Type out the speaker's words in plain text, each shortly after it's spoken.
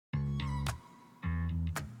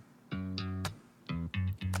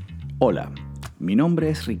Hola, mi nombre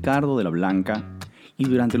es Ricardo de la Blanca y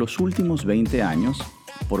durante los últimos 20 años,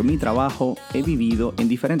 por mi trabajo, he vivido en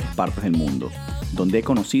diferentes partes del mundo, donde he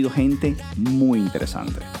conocido gente muy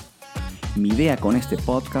interesante. Mi idea con este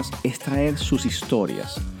podcast es traer sus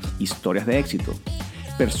historias de éxito,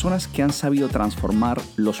 personas que han sabido transformar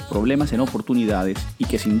los problemas en oportunidades y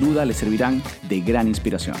que sin duda les servirán de gran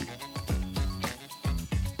inspiración.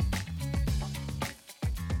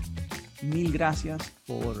 Mil gracias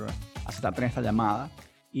por aceptar tener esta llamada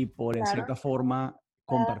y por, en cierta forma,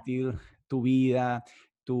 compartir tu vida,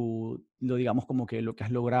 digamos como que lo que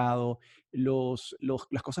has logrado,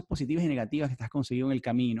 las cosas positivas y negativas que te has conseguido en el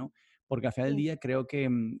camino, porque al final del día creo que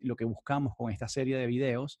lo que buscamos con esta serie de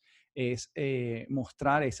videos es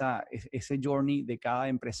mostrar ese journey de cada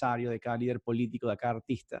empresario, de cada líder político, de cada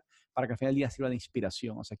artista, para que al final del día sirva de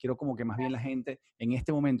inspiración. O sea, quiero como que más bien la gente en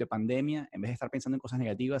este momento de pandemia, en vez de estar pensando en cosas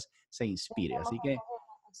negativas, se inspire. Así que,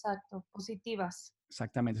 Exacto, positivas.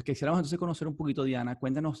 exactamente. Quisiéramos entonces conocer un poquito, Diana.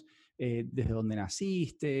 Cuéntanos desde dónde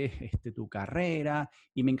naciste, tu carrera,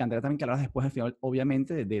 y me encantaría también que hablaras después, al final,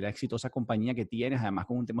 obviamente, de la exitosa compañía que tienes, además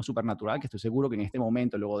con un tema supernatural, que estoy seguro que en este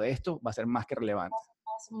momento, luego de esto, va a ser más que relevante.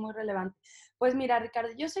 Es muy relevante. Pues mira,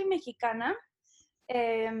 Ricardo, yo soy mexicana.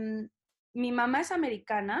 em, Mi mamá es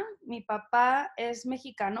americana, mi papá es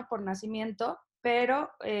mexicano por nacimiento, pero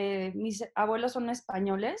mis abuelos son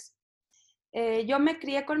españoles. Yo me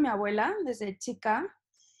crié con mi abuela desde chica.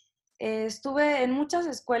 Estuve en muchas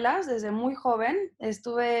escuelas desde muy joven.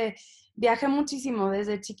 Viajé muchísimo.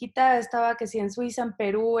 Desde chiquita estaba que sí en Suiza, en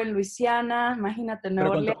Perú, en Luisiana, imagínate, en Pero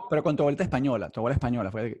Nueva con Orleans. tu abuelita española,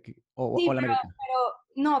 o Sí, la americana.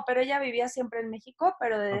 pero ella vivía siempre en México,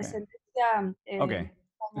 pero de Ok, descendencia ok, española.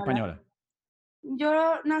 española.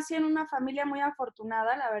 Yo nací en una familia muy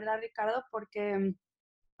afortunada, la verdad, Ricardo, porque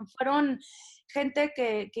fueron gente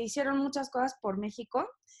que hicieron muchas cosas por México.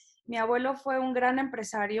 Mi abuelo fue un gran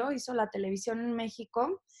empresario, hizo la televisión en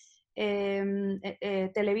México.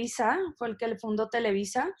 Televisa, fue el que le fundó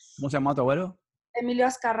Televisa. ¿Cómo se llama tu abuelo? Emilio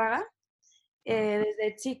Azcárraga, Ah,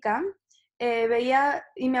 desde chica. Veía,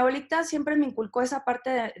 y mi abuelita siempre me inculcó esa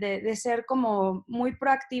parte de ser como muy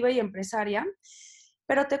proactiva y empresaria.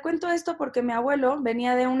 Pero te cuento esto porque mi abuelo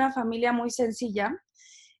venía de una familia muy sencilla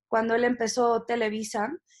cuando él empezó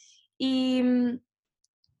Televisa y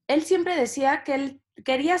él siempre decía que él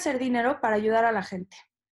quería hacer dinero para ayudar a la gente.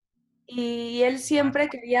 Y él siempre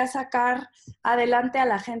quería sacar adelante a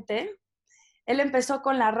la gente. Él empezó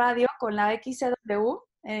con la radio, con la XCW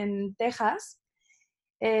en Texas.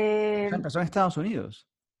 o Eh, sea, empezó en Estados Unidos.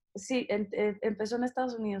 sí, empezó en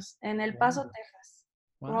Estados Unidos, en El Wow, Paso, Texas.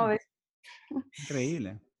 ¿Cómo wow, ves?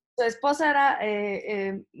 increíble. Su esposa era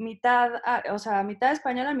mitad, o sea, mitad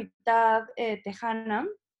española, mitad tejana.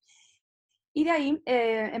 Y de ahí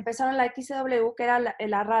empezaron la XCW, que era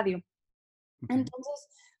la radio. Okay. Entonces,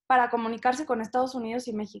 para comunicarse con Estados Unidos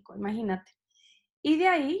y México, imagínate. Y de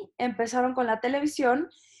ahí empezaron con la televisión.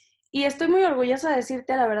 Y estoy muy orgullosa de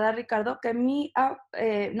decirte la verdad, Ricardo, que mi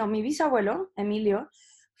bisabuelo, Emilio,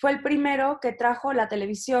 fue el primero que trajo la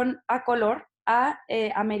televisión a color a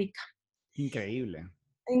América. Increíble.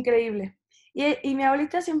 Increíble. Y mi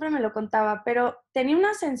abuelita siempre me lo contaba, pero tenía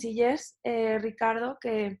una sencillez, Ricardo,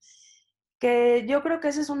 que yo creo que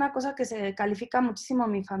esa es una cosa que se califica muchísimo a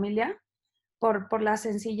mi familia por la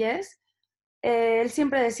sencillez. Él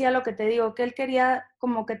siempre decía lo que te digo, que él quería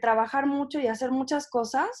como que trabajar mucho y hacer muchas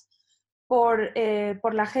cosas por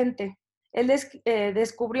la gente. Él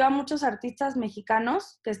descubrió a muchos artistas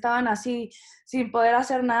mexicanos que estaban así sin poder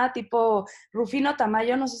hacer nada, tipo Rufino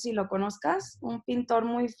Tamayo, no sé si lo conozcas, un pintor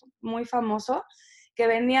muy famoso que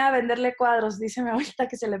venía a venderle cuadros, dice mi abuelita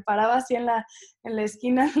que se le paraba así en la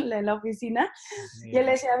esquina de la oficina y él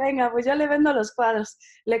Mira. decía, venga, pues yo le vendo los cuadros,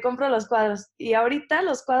 le compro los cuadros. Y ahorita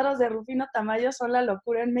los cuadros de Rufino Tamayo son la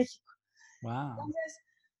locura en México. Wow. Entonces,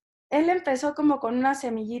 él empezó como con una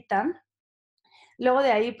semillita. Luego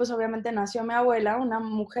de ahí, pues obviamente nació mi abuela, una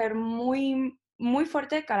mujer muy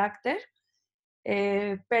fuerte de carácter,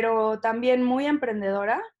 pero también muy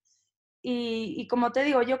emprendedora. Y como te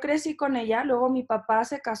digo, yo crecí con ella, luego mi papá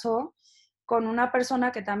se casó con una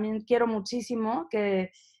persona que también quiero muchísimo,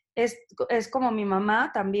 que es como mi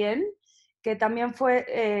mamá también, que también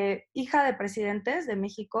fue hija de presidentes de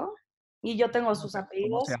México, y yo tengo sus ¿Cómo se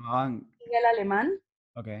apellidos, llamaban? Miguel Alemán,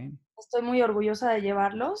 Ok. estoy muy orgullosa de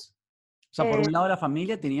llevarlos. O sea, por Eh, un lado de la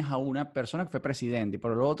familia tenías a una persona que fue presidente y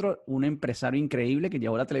por el otro un empresario increíble que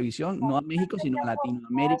llevó la televisión no a México, sino a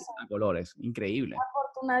Latinoamérica a colores. Increíble.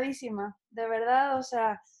 Afortunadísima, de verdad, o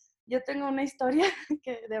sea, yo tengo una historia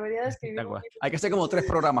que debería de escribir un Espectacular. libro. Hay que hacer como 3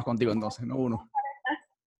 programas contigo entonces, no uno.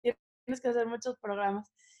 Tienes que hacer muchos programas.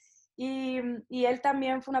 y él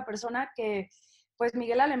también fue una persona que, pues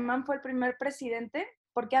Miguel Alemán fue el primer presidente,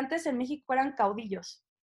 porque antes en México eran caudillos,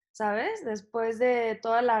 ¿sabes? Después de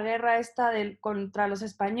toda la guerra esta contra los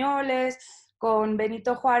españoles, con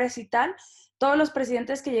Benito Juárez y tal, todos los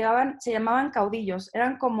presidentes que llegaban se llamaban caudillos,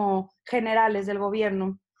 eran como generales del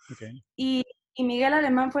gobierno. Okay. Y, y Miguel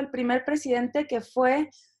Alemán fue el primer presidente que fue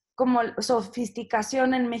como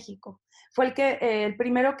sofisticación en México. Fue el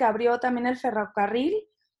primero que abrió también el ferrocarril,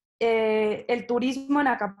 el turismo en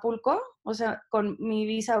Acapulco, o sea, con mi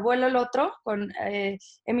bisabuelo el otro, con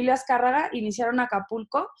Emilio Azcárraga, iniciaron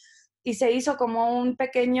Acapulco y se hizo como un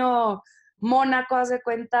pequeño Mónaco, haz de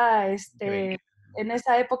cuenta, Increíble. en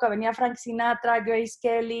esa época venía Frank Sinatra, Grace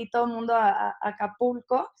Kelly, todo el mundo a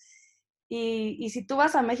Acapulco. Y si tú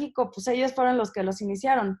vas a México, pues ellos fueron los que los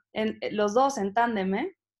iniciaron, los dos en tándem,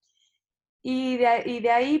 ¿eh? Y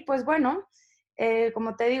de ahí, pues bueno,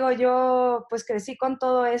 como te digo, yo pues crecí con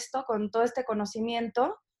todo esto, con todo este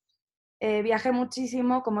conocimiento. Viajé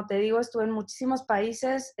muchísimo, como te digo, estuve en muchísimos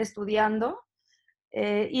países estudiando.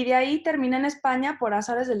 Y de ahí terminé en España por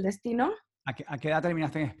azares del destino A qué edad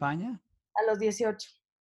terminaste en España? a los 18.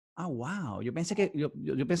 Ah, wow. Yo pensé que, yo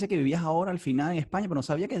pensé que vivías ahora al final en España, pero no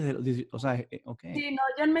sabía que desde o sea, ok. Sí, no,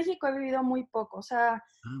 yo en México he vivido muy poco. O sea,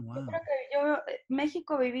 Ah, yo wow. creo que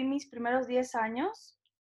México viví mis primeros 10 años,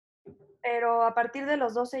 pero a partir de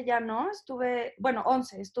los 12 ya no, estuve, bueno,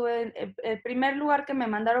 11, el primer lugar que me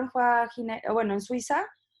mandaron fue bueno, en Suiza,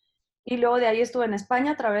 y luego de ahí estuve en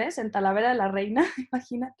España otra vez, en Talavera de la Reina,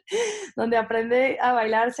 imagínate, donde aprendí a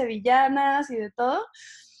bailar sevillanas y de todo,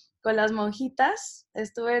 con las monjitas.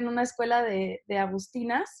 Estuve en una escuela de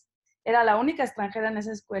agustinas, era la única extranjera en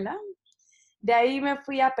esa escuela. De ahí me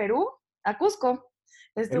fui a Perú, a Cusco.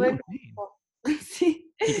 Estuve Perú, en sí. Cusco,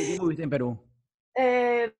 sí. ¿Y qué tiempo viviste en Perú?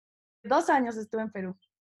 Eh, 2 años estuve en Perú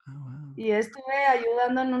Ah, wow. y estuve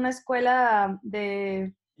ayudando en una escuela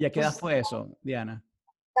 ¿Y a qué edad pues, fue eso, Diana?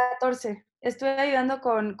 14. Estuve ayudando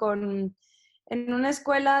en una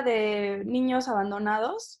escuela de niños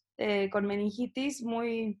abandonados con meningitis,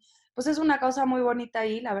 pues es una causa muy bonita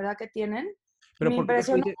ahí, la verdad que tienen. Pero Me ¿por qué te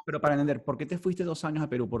impresionó. fuiste, pero para entender, ¿por qué te fuiste 2 años a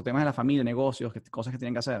Perú? ¿Por temas de la familia, negocios, cosas que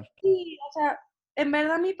tenían que hacer? Sí, o sea, en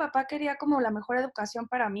verdad mi papá quería como la mejor educación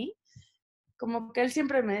para mí, como que él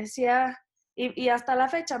siempre me decía, y hasta la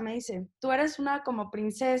fecha me dice, tú eres una como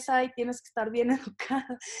princesa y tienes que estar bien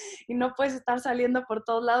educada y no puedes estar saliendo por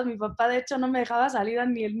todos lados. Mi papá de hecho no me dejaba salir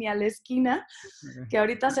ni a la esquina, Okay. que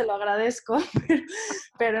ahorita se lo agradezco,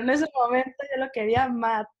 pero en ese momento yo lo quería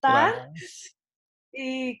matar Claro.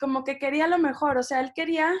 y como que quería lo mejor, o sea, él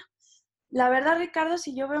quería, la verdad Ricardo,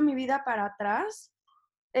 si yo veo mi vida para atrás,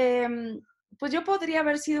 pues yo podría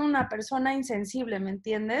haber sido una persona insensible, ¿me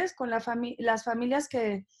entiendes? Con las familias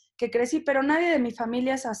que crecí, pero nadie de mi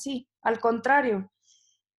familia es así, al contrario.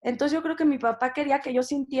 Entonces yo creo que mi papá quería que yo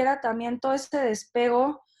sintiera también todo ese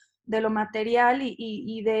despego de lo material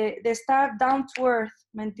y de estar down to earth,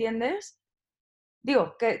 ¿me entiendes?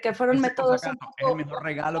 Digo, que fueron Ese por si métodos acaso, un es el poco mejor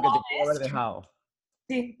regalo que te pudo haber extremes. dejado.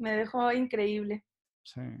 Sí, me dejó increíble.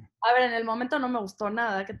 Sí. A ver, en el momento no me gustó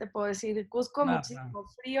nada, ¿qué te puedo decir? Cusco, Claro, claro. muchísimo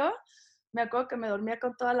frío. Me acuerdo que me dormía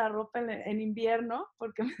con toda la ropa en invierno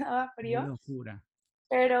porque me daba Qué frío, locura.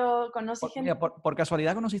 pero conocí gente. Mira, por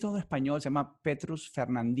casualidad conociste a un español, se llama Petrus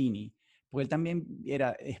Fernandini, porque él también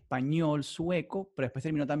era español, sueco, pero después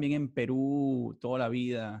terminó también en Perú toda la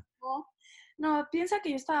vida. No, no, piensa que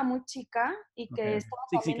yo estaba muy chica y Ok, que ok. estaba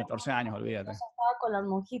Sí, sí, también en 14 años, o olvídate. sea, estaba con las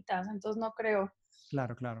monjitas, entonces no creo.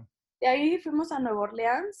 Claro, claro. De ahí fuimos a Nueva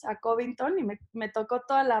Orleans, a Covington, y me tocó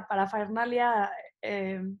toda la parafernalia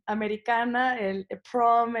americana, el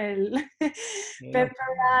prom, el Qué pepper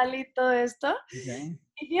locura. rally, todo esto. Ok.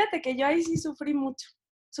 Y fíjate que yo ahí sí sufrí mucho,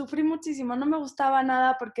 sufrí muchísimo, no me gustaba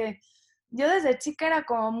nada porque yo desde chica era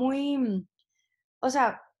como o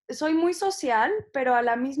sea, soy muy social, pero a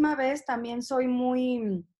la misma vez también soy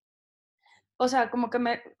o sea, como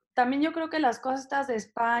que también yo creo que las cosas estas de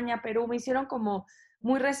España, Perú, me hicieron como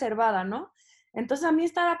muy reservada, ¿no? Entonces a mí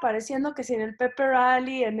estaba pareciendo que si en el Pepper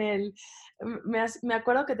Rally, me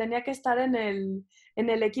acuerdo que tenía que estar en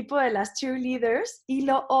el equipo de las cheerleaders y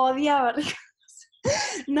lo odiaba.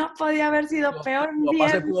 No podía haber sido peor Tu un papá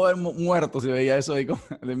se viernes. pudo haber muerto si veía eso ahí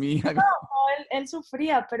de mi hija. Él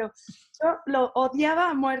sufría, pero yo lo odiaba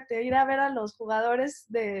a muerte, ir a ver a los jugadores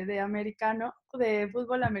de americano, de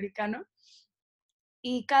fútbol americano,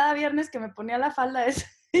 y cada viernes que me ponía la falda esa,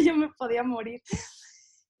 yo me podía morir.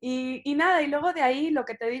 Y nada, y luego de ahí, lo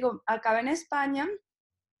que te digo, acabé en España,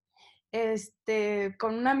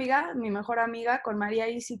 con una amiga, mi mejor amiga, con María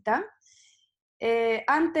Isita.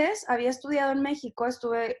 Antes había estudiado en México,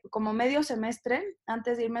 estuve como medio semestre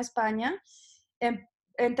antes de irme a España.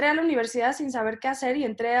 entré a la universidad sin saber qué hacer y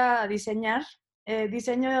entré a diseñar,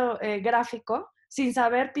 diseño gráfico, sin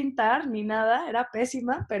saber pintar ni nada, era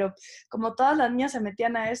pésima, pero como todas las niñas se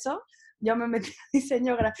metían a eso, yo me metí a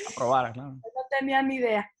diseño gráfico. A probar, claro. No tenía ni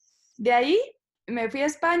idea. De ahí me fui a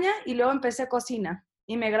España y luego empecé cocina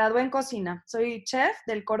y me gradué en cocina. Soy chef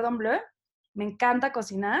del Cordon Bleu, me encanta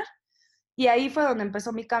cocinar y ahí fue donde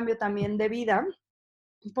empezó mi cambio también de vida,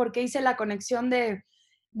 porque hice la conexión de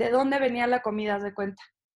dónde venía la comida, haz de cuenta.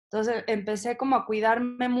 Entonces empecé como a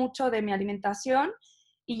cuidarme mucho de mi alimentación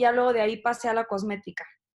y ya luego de ahí pasé a la cosmética.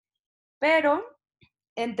 Pero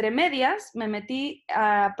entre medias me metí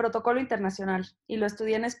a protocolo internacional y lo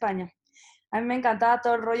estudié en España. A mí me encantaba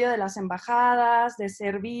todo el rollo de las embajadas, de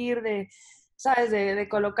servir, de, ¿sabes? De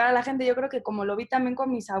colocar a la gente. Yo creo que como lo vi también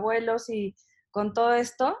con mis abuelos y con todo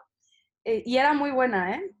esto, y era muy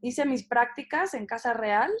buena, ¿eh? Hice mis prácticas en Casa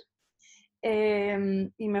Real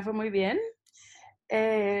y me fue muy bien.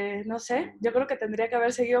 No sé, yo creo que tendría que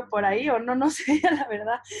haber seguido por ahí o no, no sé, la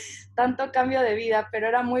verdad, tanto cambio de vida, pero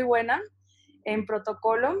era muy buena en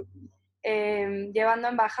protocolo, llevando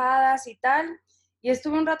embajadas y tal, y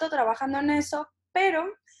estuve un rato trabajando en eso, pero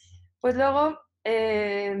pues luego,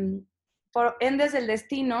 por endes del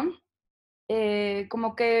destino,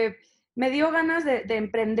 como que me dio ganas de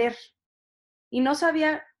emprender y no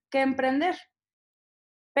sabía qué emprender,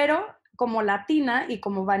 pero como latina y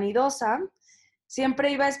como vanidosa,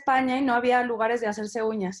 siempre iba a España y no había lugares de hacerse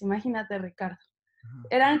uñas, imagínate, Ricardo. Ajá.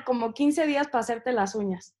 Eran como 15 días para hacerte las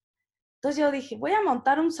uñas. Entonces yo dije, voy a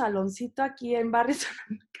montar un saloncito aquí en Barrio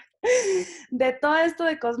Salamanca de todo esto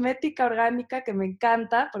de cosmética orgánica que me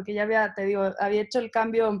encanta, porque ya había, te digo, había hecho el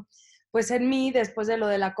cambio pues en mí después de lo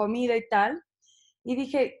de la comida y tal. Y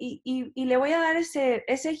dije, y le voy a dar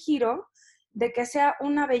ese giro de que sea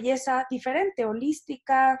una belleza diferente,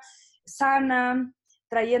 holística, sana,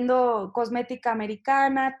 trayendo cosmética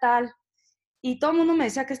americana, tal. Y todo el mundo me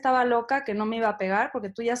decía que estaba loca, que no me iba a pegar, porque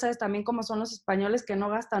tú ya sabes también cómo son los españoles, que no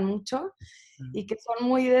gastan mucho y que son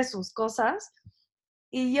muy de sus cosas.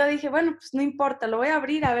 Y yo dije, bueno, pues no importa, lo voy a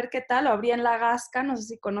abrir a ver qué tal. Lo abrí en La Gasca, no sé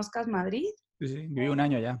si conozcas Madrid. Sí, sí, viví un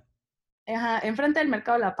año allá. Ajá, enfrente del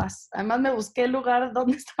Mercado de la Paz. Además me busqué el lugar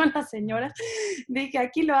donde estaban las señoras. Dije,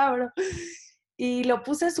 aquí lo abro. Y lo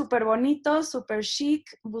puse súper bonito, súper chic.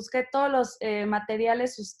 Busqué todos los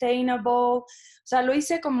materiales sustainable. O sea, lo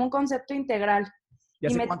hice como un concepto integral.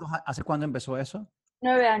 ¿Y Y hace cuándo empezó eso?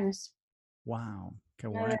 9 años. Wow, qué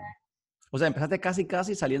Nueve, bueno. O sea, empezaste casi,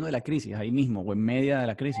 casi saliendo de la crisis, ahí mismo, o en media de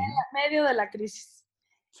la crisis, ¿no? medio de la crisis.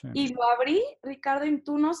 Sí. Y lo abrí, Ricardo, y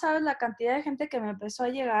tú no sabes la cantidad de gente que me empezó a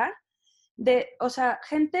llegar. O sea,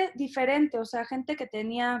 gente diferente, o sea, gente que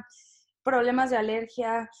tenía problemas de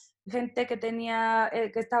alergia, gente que tenía,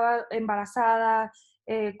 que estaba embarazada,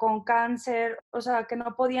 con cáncer, o sea, que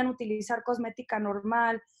no podían utilizar cosmética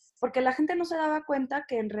normal, porque la gente no se daba cuenta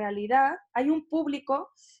que en realidad hay un público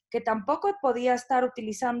que tampoco podía estar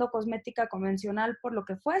utilizando cosmética convencional por lo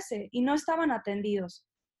que fuese y no estaban atendidos.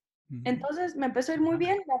 Ujú. Entonces me empezó a ir muy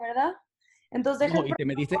bien, la verdad. Entonces dejé No, el y te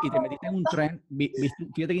metiste en un tren,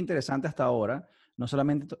 fíjate qué interesante hasta ahora, no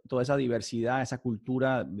solamente toda esa diversidad, esa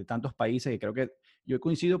cultura de tantos países, que creo que yo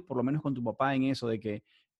coincido por lo menos con tu papá en eso, de que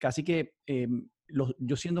casi que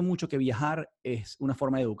yo siento mucho que viajar es una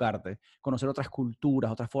forma de educarte, conocer otras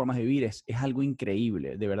culturas, otras formas de vivir, es algo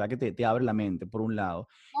increíble, de verdad que te abre la mente, por un lado.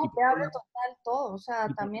 Y no, por te otro abre lado, total todo, o sea, y,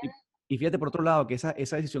 por- también, y- y fíjate por otro lado que esa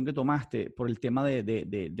decisión que tomaste por el tema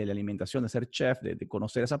de la alimentación, de ser chef, de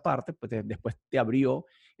conocer esa parte, pues después te abrió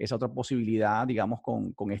esa otra posibilidad, digamos,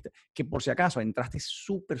 con este, que por si acaso entraste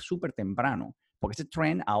súper, súper temprano, porque ese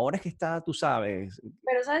trend ahora es que está, tú sabes,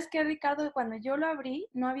 pero ¿sabes qué, Ricardo? Cuando yo lo abrí,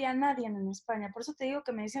 no había nadie en España, por eso te digo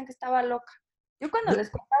que me decían que estaba loca. Yo cuando les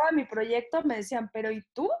contaba mi proyecto me decían, pero ¿y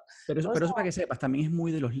tú? O pero sea, eso para que sepas, también es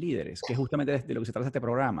muy de los líderes, que es justamente de lo que se trata este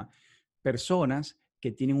programa. Personas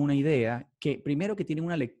que tienen una idea, que primero que tienen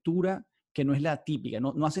una lectura que no es la típica,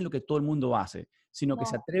 no hacen lo que todo el mundo hace, sino que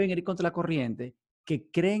se no. atreven a ir contra la corriente, que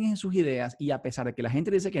creen en sus ideas y a pesar de que la gente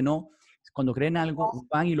dice que no, cuando creen algo,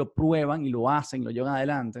 van y lo prueban y lo hacen, lo llevan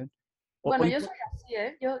adelante. Bueno, yo soy así,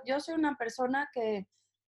 ¿eh? Yo soy una persona que,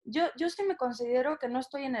 yo sí me considero que no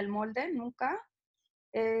estoy en el molde, nunca,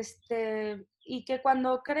 y que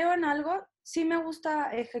cuando creo en algo, sí me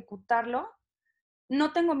gusta ejecutarlo,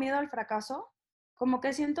 no tengo miedo al fracaso, como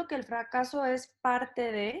que siento que el fracaso es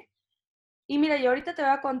parte de. Y mira, yo ahorita te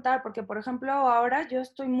voy a contar, porque por ejemplo ahora yo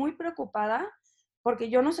estoy muy preocupada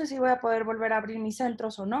porque yo no sé si voy a poder volver a abrir mis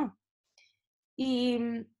centros o no. Y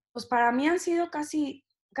pues para mí han sido casi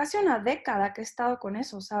una década que he estado con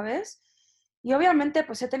eso, ¿sabes? Y obviamente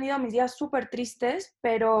pues he tenido mis días súper tristes,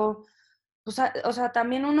 pero pues, o sea,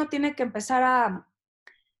 también uno tiene que empezar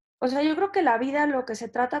O sea, yo creo que la vida lo que se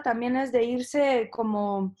trata también es de irse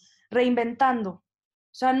como reinventando.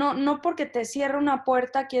 O sea, no porque te cierre una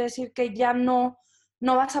puerta quiere decir que ya no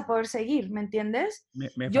vas a poder seguir, ¿me entiendes? Me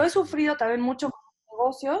Yo he fascina. sufrido también mucho con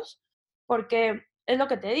negocios porque es lo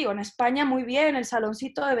que te digo, en España muy bien, el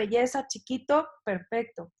saloncito de belleza chiquito,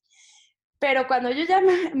 perfecto. Pero cuando yo ya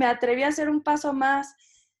me atreví a hacer un paso más,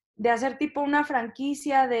 de hacer tipo una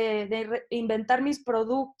franquicia, de inventar mis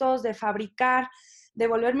productos, de fabricar, de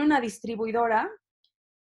volverme una distribuidora,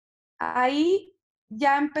 ahí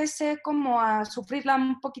ya empecé como a sufrirla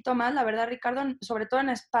un poquito más, la verdad, Ricardo, sobre todo en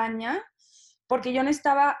España, porque yo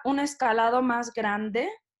necesitaba un escalado más grande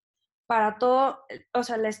para todo, o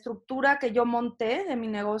sea, la estructura que yo monté de mi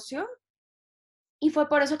negocio. Y fue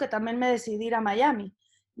por eso que también me decidí ir a Miami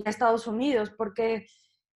y a Estados Unidos, porque,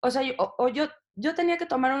 o sea, yo tenía que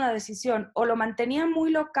tomar una decisión, o lo mantenía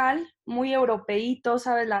muy local, muy europeíto,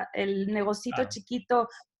 ¿sabes? El negocito Claro, chiquito,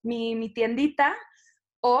 mi tiendita,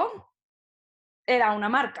 o era una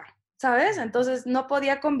marca, ¿sabes? Entonces no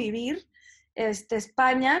podía convivir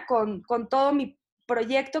España con todo mi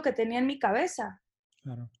proyecto que tenía en mi cabeza.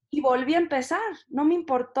 claro. Y volví a empezar, no me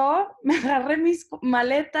importó, me agarré mis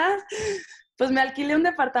maletas, pues me alquilé un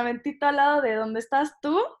departamentito al lado de donde estás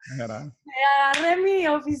tú, Es verdad. agarré mi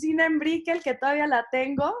oficina en Brickell, que todavía la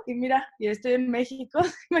tengo, y mira, yo estoy en México,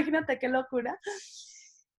 imagínate qué locura.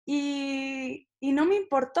 Y no me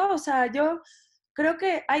importó, o sea, yo creo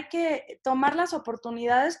que hay que tomar las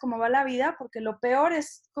oportunidades como va la vida, porque lo peor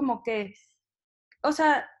es como que, o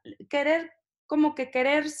sea, querer, como que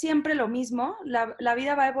querer siempre lo mismo, la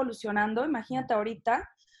vida va evolucionando, imagínate ahorita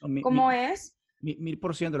No, cómo es.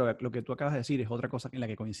 1000% lo que tú acabas de decir es otra cosa en la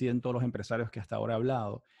que coinciden todos los empresarios que hasta ahora he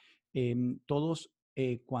hablado. Todos,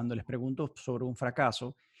 cuando les pregunto sobre un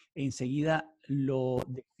fracaso, enseguida lo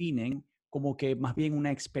definen como que más bien una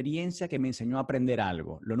experiencia que me enseñó a aprender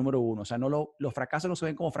algo, lo número uno. O sea, los fracasos no se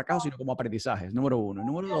ven como fracasos, sino como aprendizajes, número uno.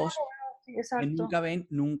 Número dos, Sí, que exacto.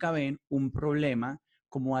 nunca ven un problema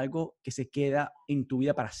como algo que se queda en tu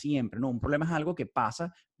vida para siempre. No, un problema es algo que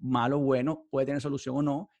pasa, malo o bueno, puede tener solución o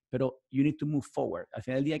no, pero you need to move forward. Al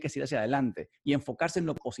final del día hay que ir hacia adelante y enfocarse en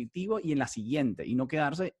lo positivo y en la siguiente y no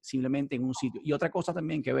quedarse simplemente en un sitio. Y otra cosa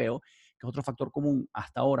también que veo, que es otro factor común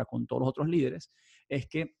hasta ahora con todos los otros líderes, es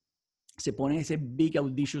que se pone ese big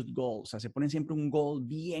audacious goal, o sea, se pone siempre un goal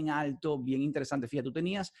bien alto, bien interesante. Fíjate, tú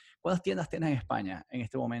tenías, ¿cuántas tiendas tienes en España en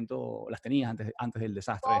este momento? ¿Las tenías antes del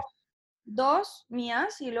desastre Dos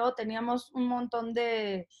mías y luego teníamos un montón de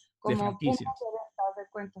de como puntos franquicias? de venta de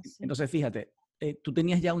cuentas, sí. Entonces, fíjate, tú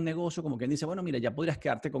tenías ya un negocio como quien dice, bueno, mira, ya podrías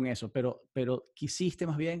quedarte con eso, pero quisiste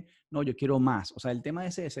más bien, no, yo quiero más. O sea, el tema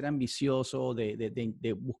ese de ser ambicioso,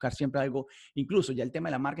 de buscar siempre algo, incluso ya el tema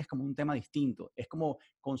de la marca es como un tema distinto, es como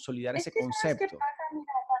consolidar Es ese que, ¿sabes qué concepto. pasa?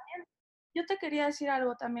 Mira, también, yo te quería decir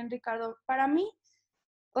algo también, Ricardo. Para mí,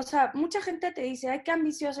 o sea, mucha gente te dice, ay, qué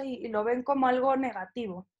ambiciosa y lo ven como algo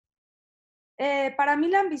negativo. Para mí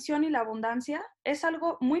la ambición y la abundancia es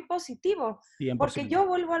algo muy positivo, porque 100%. yo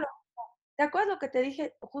vuelvo a lo... ¿Te acuerdas lo que te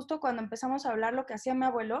dije justo cuando empezamos a hablar lo que hacía mi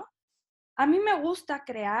abuelo? A mí me gusta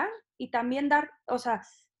crear y también dar, o sea,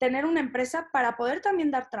 tener una empresa para poder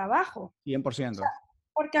también dar trabajo. O sea, 100%.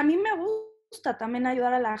 porque a mí me gusta también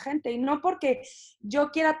ayudar a la gente y no porque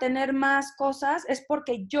yo quiera tener más cosas, es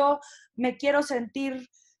porque yo me quiero sentir,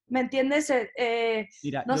 ¿me entiendes?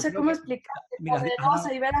 Mira, No yo sé creo cómo que, explicarte, mira,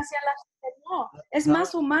 poderosa y ver hacia la gente. No, has es dado,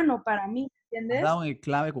 más humano para mí, has ¿entiendes? dado en el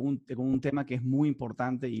clave con un tema que es muy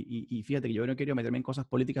importante y fíjate que yo no quiero meterme en cosas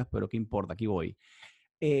políticas, pero ¿qué importa? Aquí voy.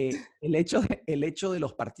 El hecho de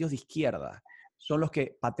los partidos de izquierda son los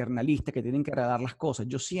que paternalistas que tienen que agradar las cosas.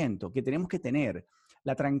 Yo siento que tenemos que tener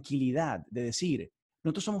la tranquilidad de decir,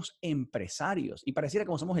 nosotros somos empresarios y pareciera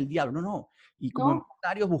como somos el diablo. No, no. Y como No,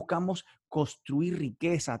 empresarios buscamos construir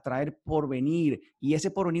riqueza, traer porvenir y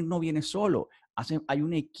ese porvenir no viene solo. Hay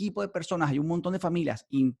un equipo de personas, hay un montón de familias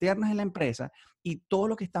internas en la empresa y todo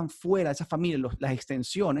lo que están fuera de esas familias, las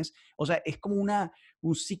extensiones, o sea, es como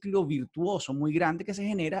un ciclo virtuoso muy grande que se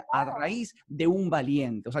genera a raíz de un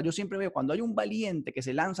valiente. O sea, yo siempre veo cuando hay un valiente que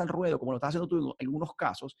se lanza al ruedo, como lo estás haciendo tú en algunos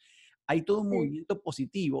casos, hay todo un sí, movimiento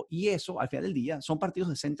positivo y eso, al final del día, son partidos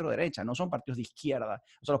de centro derecha, no son partidos de izquierda,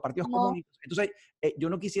 o sea, los partidos no, comunistas. Entonces, yo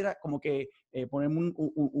no quisiera como que ponerme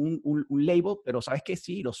un label, pero sabes que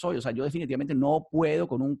sí, lo soy. O sea, yo definitivamente no puedo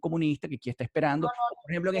con un comunista que aquí está no, esperando, no,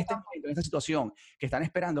 por ejemplo, en yo este tampoco. momento, en esta situación, que están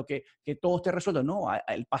esperando que todo esté resuelto. No,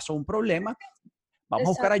 él pasó un problema, vamos a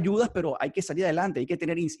buscar Exacto, ayudas, pero hay que salir adelante, hay que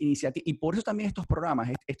tener iniciativa. Y por eso también estos programas,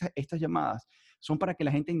 estas llamadas, son para que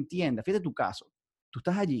la gente entienda. Fíjate tu caso, tú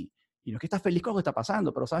estás allí y no es que estás feliz con lo que está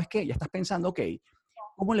pasando, pero ¿sabes qué? Ya estás pensando, ok,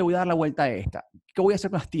 ¿cómo le voy a dar la vuelta a esta? ¿Qué voy a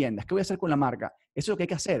hacer con las tiendas? ¿Qué voy a hacer con la marca? Eso es lo que hay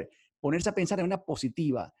que hacer. Ponerse a pensar en una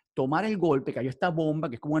positiva, tomar el golpe, cayó esta bomba,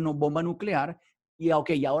 que es como una bomba nuclear, y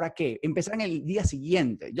ok, ¿y ahora qué? Empezar en el día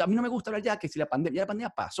siguiente. A mí no me gusta hablar ya que si la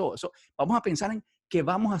pandemia pasó, eso, vamos a pensar en qué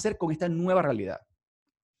vamos a hacer con esta nueva realidad.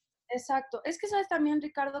 Exacto. Es que sabes también,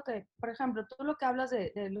 Ricardo, que, por ejemplo, tú lo que hablas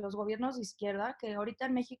de los gobiernos de izquierda, que ahorita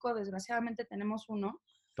en México desgraciadamente tenemos uno,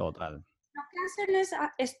 Total, lo que hacen es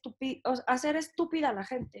hacer estúpida a la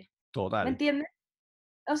gente. ¿Me total. entiendes?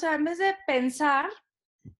 O sea, en vez de pensar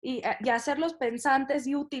y hacerlos pensantes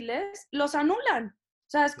y útiles, los anulan. O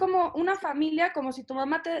sea, es como una familia, como si tu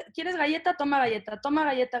mamá te, ¿quieres galleta? Toma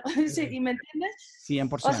galleta. Sí, ¿y me entiendes?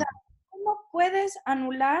 O sea, 100%. ¿cómo puedes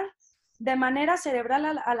anular de manera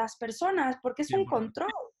cerebral a las personas? Porque es un 100%.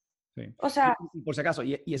 control. Sí. O sea, Y por si acaso,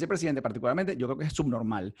 y ese presidente particularmente, yo creo que es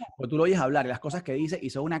subnormal, porque tú lo oyes hablar y las cosas que dice,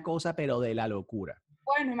 hizo una cosa, pero de la locura.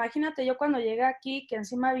 bueno, imagínate yo cuando llegué aquí, que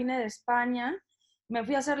encima vine de España, me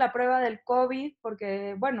fui a hacer la prueba del COVID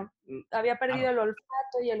porque, bueno, había perdido Claro. el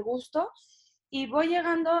olfato y el gusto. Y voy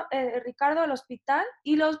llegando, Ricardo, al hospital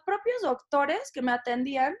y los propios doctores que me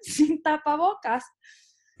atendían sin tapabocas.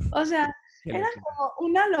 O sea, Qué era locura. como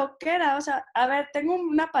una loquera. O sea, a ver, tengo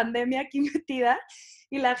una pandemia aquí metida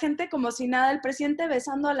y la gente como si nada, el presidente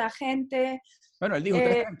besando a la gente. Bueno, él dijo,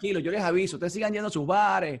 ustedes Eh, tranquilos, yo les aviso, ustedes sigan yendo a sus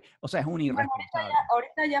bares. O sea, es un bueno, irresponsable.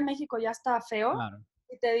 ahorita ya México ya está feo. Claro.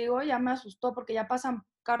 Y te digo, ya me asustó porque ya pasan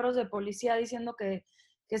carros de policía diciendo que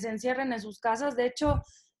se encierren en sus casas. De hecho,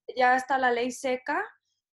 ya está la ley seca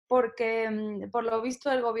porque por lo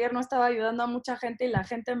visto el gobierno estaba ayudando a mucha gente y la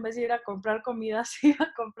gente en vez de ir a comprar comida se iba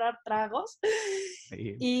a comprar tragos.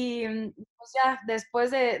 Sí. Y pues ya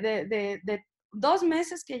después de 2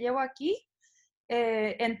 meses que llevo aquí,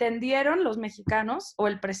 entendieron los mexicanos, o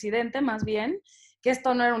el presidente más bien, que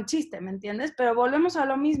esto no era un chiste, ¿me entiendes? Pero volvemos a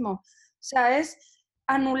lo mismo. O sea, es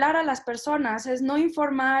anular a las personas, es no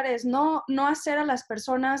informar, es no hacer a las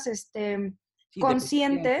personas Sí, dependientes.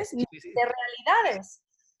 conscientes ni Sí, sí. de realidades,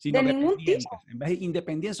 Sino de ningún tipo. dependientes. En vez de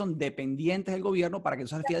independientes, son dependientes del gobierno para que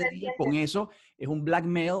entonces al final del día con eso es un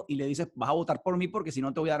blackmail y le dices, vas a votar por mí porque si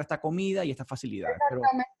no te voy a dar esta comida y esta facilidad.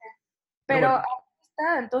 Exactamente. Pero Pero bueno, ahí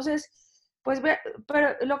está, entonces, pues,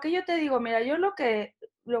 pero lo que yo te digo, mira, yo lo que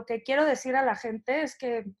quiero decir a la gente es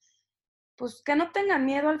que, pues, que no tengan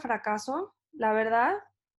miedo al fracaso, la verdad.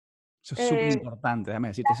 eso es súper Eh, importante, déjame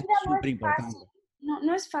decirte, eso es Mira, no súper es fácil, importante.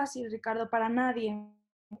 no es fácil, Ricardo, para nadie,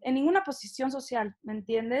 en ninguna posición social, ¿me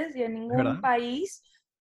entiendes? Y en ¿Es ningún verdad? país,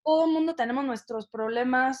 todo el mundo tenemos nuestros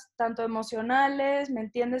problemas, tanto emocionales, ¿me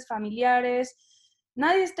entiendes? Familiares,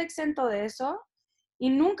 nadie está exento de eso y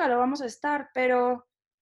nunca lo vamos a estar, pero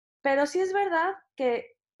sí es verdad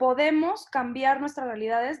que podemos cambiar nuestras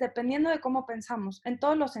realidades dependiendo de cómo pensamos, en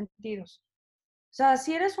todos los sentidos. O sea,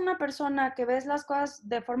 si eres una persona que ves las cosas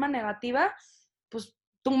de forma negativa, pues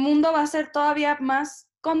tu mundo va a ser todavía más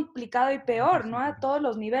complicado y peor, ¿no? A 100%. todos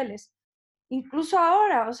los niveles. Incluso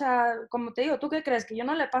ahora, o sea, como te digo, ¿tú qué crees? ¿Que yo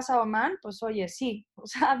no le he pasado mal? Pues oye, sí. O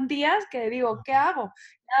sea, días que digo, ¿qué hago?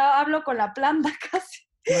 Ya hablo con la planta casi.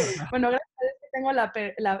 Claro, claro. Bueno, gracias a Dios que tengo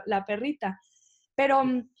la perrita. Pero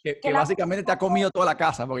que Que la básicamente te ha comido toda la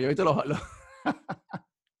casa, porque yo he visto los...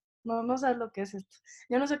 no sabes lo que es esto.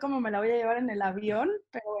 Yo no sé cómo me la voy a llevar en el avión,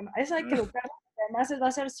 pero bueno, eso hay que educarla, porque además va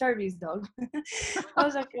a ser service dog.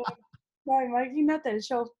 O sea que, no, imagínate el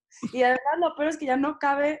show. Y además lo peor es que ya no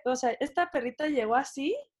cabe, o sea, esta perrita llegó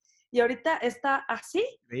así y ahorita está así.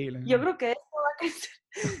 Increíble. Yo creo que esto va a crecer.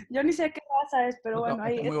 Yo ni sé qué raza es, pero No, bueno,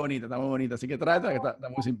 ahí está muy bonita, está muy bonita. Así que tráetela, que está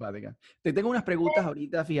muy simpática. Te tengo unas preguntas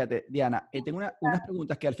ahorita, fíjate, Diana. Tengo unas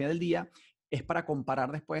preguntas que al final del día es para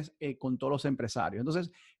comparar después con todos los empresarios.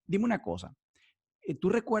 Entonces, dime una cosa. ¿Tú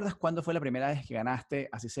recuerdas cuándo fue la primera vez que ganaste,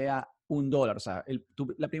 así sea $1? O sea,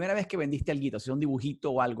 la primera vez que vendiste algo, si sea un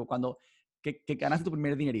dibujito o algo, que ganaste tu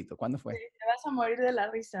primer dinerito, ¿cuándo fue? te vas a morir de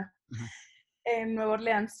la risa. Ajá. En Nueva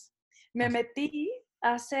Orleans. Me Así. metí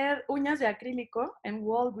a hacer uñas de acrílico en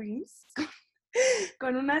Walgreens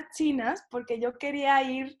con unas chinas porque yo quería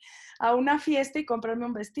ir a una fiesta y comprarme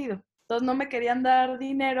un vestido. Entonces no me querían dar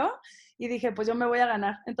dinero y dije, pues yo me voy a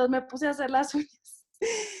ganar. Entonces me puse a hacer las uñas.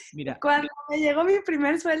 Y Mira, cuando me llegó mi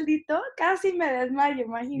primer sueldito, casi me desmayo, mira,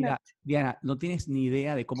 imagínate. Diana, no tienes ni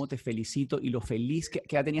idea de cómo te felicito y lo feliz que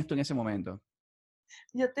ya tenías tú en ese momento.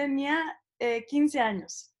 Yo tenía 15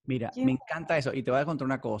 años. Mira, me 15. encanta eso. Y te voy a contar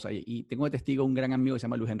una cosa. Y tengo de testigo un gran amigo que se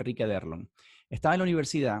llama Luis Enrique Derlon. Estaba en la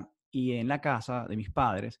universidad y en la casa de mis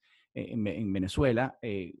padres, en Venezuela,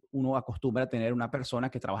 uno acostumbra a tener una persona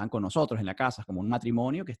que trabajan con nosotros en la casa, como un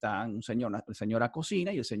matrimonio que está un señor, el señor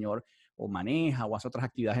cocina y el señor o maneja o hace otras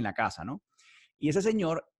actividades en la casa, ¿no? Y ese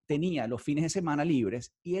señor tenía los fines de semana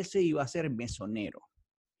libres y él se iba a ser mesonero.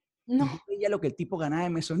 No. y yo veía lo que el tipo ganaba de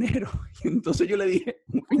mesonero. Y entonces yo le dije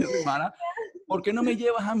un fin de semana, ¿por qué no me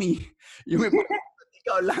llevas a mí? Yo me puse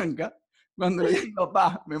una blanca. Cuando le dije a mi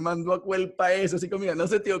papá, me mandó a cuelpa eso, así como, mira, no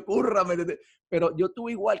se te ocurra, métete. Pero yo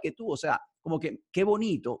tuve igual que tú, o sea, como que qué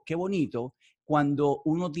bonito cuando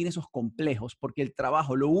uno tiene esos complejos, porque el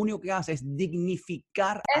trabajo lo único que hace es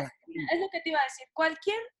dignificar a Es, la gente. es lo que te iba a decir.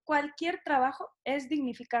 Cualquier trabajo es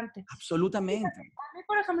dignificante. Absolutamente. A mí,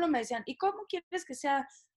 por ejemplo, me decían, ¿y cómo quieres que sea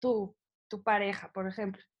tu pareja, por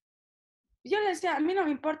ejemplo? Yo le decía, a mí no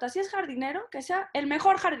me importa, si es jardinero, que sea el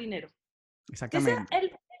mejor jardinero, que sea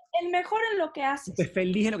Exactamente. el mejor en lo que Esté haces.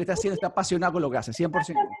 feliz en lo que está haciendo, está apasionado con lo que hace,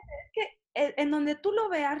 100%. Es que en donde tú lo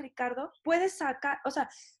veas, Ricardo, puedes sacar, o sea,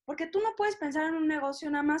 porque tú no puedes pensar en un negocio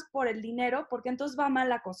nada más por el dinero, porque entonces va mal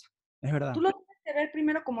la cosa. Es Tú verdad. lo tienes que ver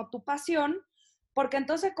primero como tu pasión, porque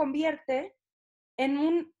entonces se convierte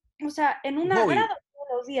en o sea, en Un un hobby, agrado todos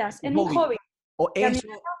los días, un en un hobby. hobby. O Que a mí eso,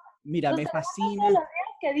 mira, me entonces, todos fascina. los días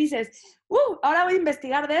que dices, ahora voy a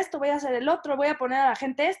investigar de esto, voy a hacer el otro, voy a poner a la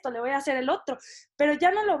gente esto, le voy a hacer el otro, pero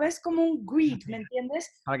ya no lo ves como un greed, ¿me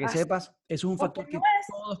entiendes? Para que Así, sepas, eso es un porque factor no que es,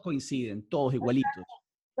 todos coinciden, todos igualitos. lo O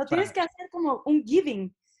sea, tienes que hacer como un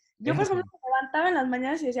giving. Yo, es por ejemplo, así. me levantaba en las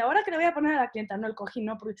mañanas y decía, ahora que le voy a poner a la clienta, no el cojín,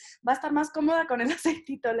 no, porque va a estar más cómoda con el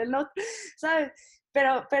aceitito, el no, ¿sabes?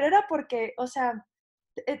 Pero era porque, o sea,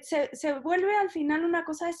 se vuelve al final una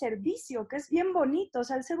cosa de servicio, que es bien bonito. O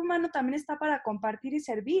sea, el ser humano también está para compartir y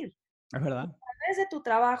servir. Es verdad. A través de tu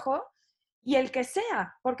trabajo y el que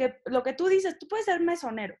sea, porque lo que tú dices, tú puedes ser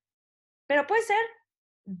mesonero, pero puedes ser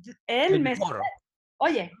el El mesonero. mejor.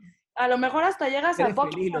 Oye, a lo mejor hasta llegas a Eres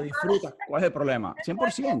Bucky. feliz, lo disfrutas. ¿Cuál es el problema?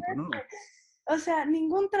 100%. No, no. O sea,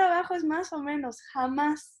 ningún trabajo es más o menos,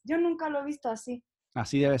 jamás. Yo nunca lo he visto así.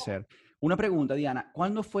 Así debe ser. Una pregunta, Diana.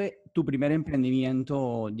 ¿Cuándo fue tu primer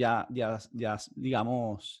emprendimiento ya,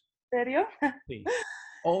 digamos, ¿En serio? sí?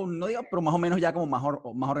 O no digo, pero más o menos ya como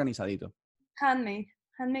más organizadito.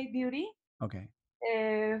 Handmade Beauty. Ok.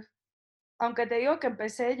 Eh, Aunque te digo que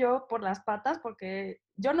empecé yo por las patas, porque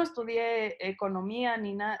yo no estudié economía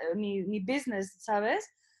ni business, ¿sabes?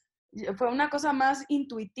 Fue una cosa más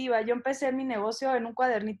intuitiva. Yo empecé mi negocio en un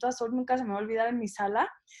cuadernito azul, nunca se me va a olvidar, en mi sala,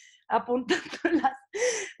 apuntando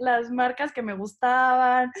las marcas que me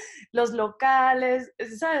gustaban, los locales,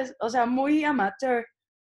 ¿sabes? O sea, muy amateur.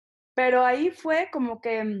 Pero ahí fue como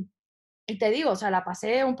que, y te digo, o sea, la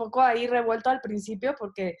pasé un poco ahí revuelto al principio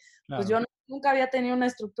porque pues Claro. yo nunca había tenido una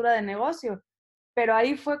estructura de negocio, pero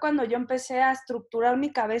ahí fue cuando yo empecé a estructurar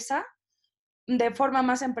mi cabeza de forma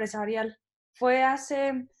más empresarial. Fue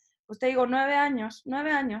hace, pues te digo, 9 años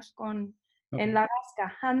Ok. en La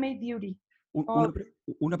Gasca, Handmade Beauty. Un- Oh, Una,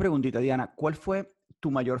 una preguntita, Diana. ¿Cuál fue tu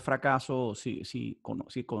mayor fracaso si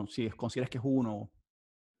consideras que es uno?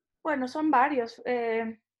 bueno, son varios.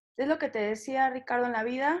 Es lo que te decía Ricardo en la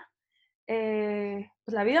vida.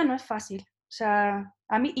 Pues la vida no es fácil. O sea,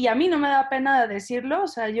 a mí no me da pena decirlo. O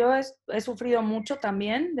sea, yo he sufrido mucho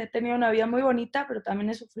también. He tenido una vida muy bonita, pero también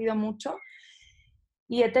he sufrido mucho.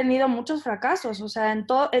 Y he tenido muchos fracasos. O sea, en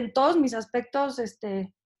todos mis aspectos,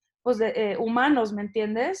 pues humanos, ¿me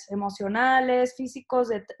entiendes? Emocionales, físicos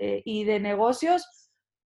y de negocios.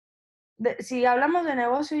 Si hablamos de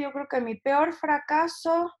negocio, yo creo que mi peor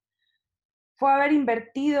fracaso fue haber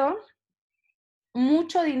invertido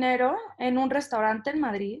mucho dinero en un restaurante en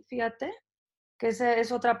Madrid, fíjate, que esa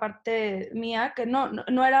es otra parte mía, que no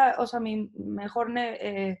era, o sea, mi mejor,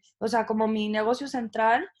 o sea, como mi negocio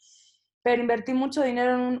central, pero invertí mucho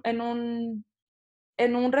dinero en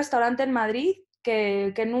un restaurante en Madrid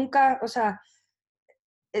que nunca, o sea,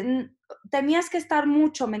 en- tenías que estar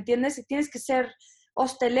mucho, ¿me entiendes? Y tienes que ser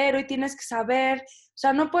hostelero y tienes que saber, o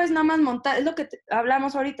sea, no puedes nada más montar, es lo que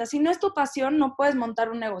hablamos ahorita, si no es tu pasión, no puedes montar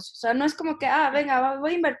un negocio, o sea, no es como que, venga,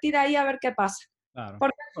 voy a invertir ahí a ver qué pasa, Claro.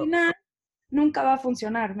 porque al final nunca va a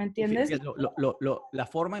funcionar, ¿me Y entiendes? la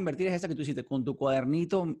forma de invertir es esa que tú hiciste, con tu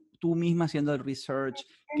cuadernito, tú misma haciendo el research,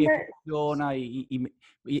 qué funciona y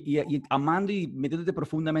amando y metiéndote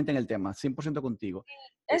profundamente en el tema, 100% contigo.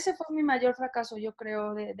 Ese fue mi mayor fracaso, yo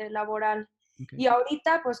creo, de laboral. Ok. Y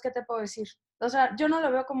ahorita, pues, ¿qué te puedo decir? O sea, yo no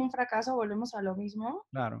lo veo como un fracaso, volvemos a lo mismo,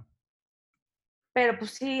 Claro, pero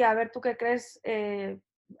pues sí, a ver, ¿tú qué crees?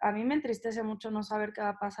 A mí me entristece mucho no saber qué va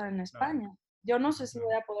a pasar en claro, España. Yo no sé si claro,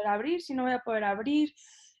 voy a poder abrir, si no voy a poder abrir.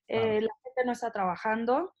 claro. La gente no está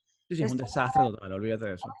trabajando. Sí, sí, es un Está- desastre total, olvídate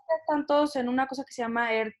de eso. Están todos en una cosa que se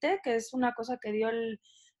llama ERTE, que es una cosa que dio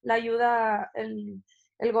la ayuda,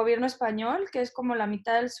 el gobierno español, que es como la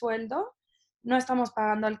mitad del sueldo. No estamos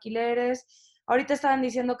pagando alquileres. Ahorita estaban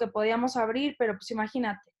diciendo que podíamos abrir, pero pues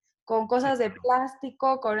imagínate, con Sí, cosas de claro.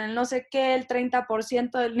 plástico, con el no sé qué, el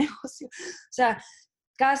 30% del negocio. O sea,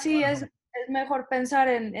 casi No, es no. es mejor pensar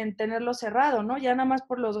en tenerlo cerrado, ¿no? Ya nada más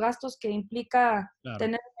por los gastos que implica Claro.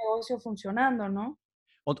 tener un negocio funcionando, ¿no?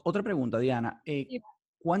 Otra pregunta, Diana. Y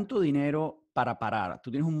 ¿Cuánto dinero para parar?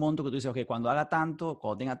 Tú tienes un monto que tú dices, ok, cuando haga tanto,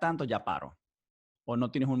 cuando tenga tanto, ya paro. O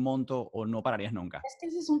no tienes un monto o no pararías nunca. es que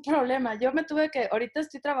ese es un problema. Yo me tuve que, ahorita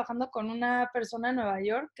estoy trabajando con una persona en Nueva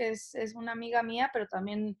York que es una amiga mía, pero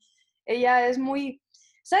también ella es muy,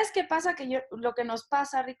 ¿sabes qué pasa? Que yo, lo que nos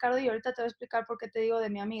pasa, Ricardo, y ahorita te voy a explicar por qué te digo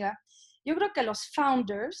de mi amiga, yo creo que los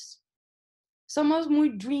founders somos muy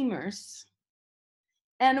dreamers.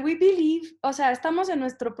 And we believe, o sea, estamos en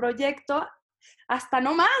nuestro proyecto hasta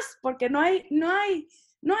no más, porque no hay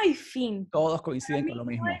fin. Todos Para coinciden mí con lo no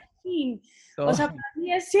hay mismo. fin. O Todos. sea, para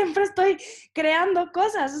mí es siempre estoy creando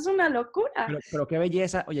cosas, es una locura. Pero qué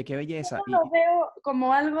belleza, oye, qué belleza. No lo veo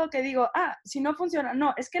como algo que digo, si no funciona,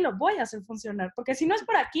 no, es que lo voy a hacer funcionar, porque si no es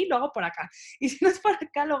por aquí, lo hago por acá, y si no es por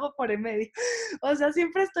acá, lo hago por en medio. O sea,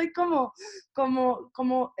 siempre estoy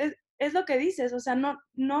es lo que dices, o sea, no,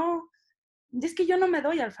 es que yo no me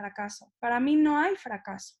doy al fracaso. Para mí no hay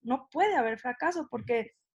fracaso. No puede haber fracaso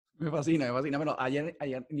porque Me fascina, me fascina. Bueno, ayer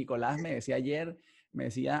Nicolás me decía me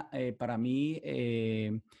decía, para mí,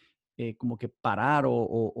 como que parar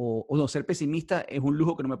o no ser pesimista es un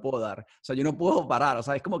lujo que no me puedo dar. O sea, yo no puedo parar, o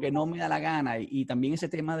sea, es como que no me da la gana. Y también ese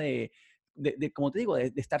tema como te digo,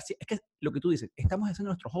 de estar, es que lo que tú dices, estamos haciendo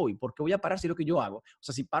nuestro hobby, ¿por qué voy a parar si es lo que yo hago? O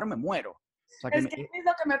sea, si paro me muero. O sea, es que es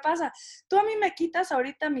lo que me pasa. Tú a mí me quitas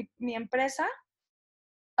ahorita mi empresa.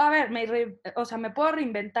 A ver, o sea, me puedo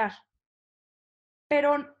reinventar,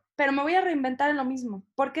 pero me voy a reinventar en lo mismo,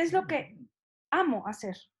 porque es lo que amo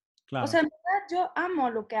hacer. O claro. sea, en verdad yo amo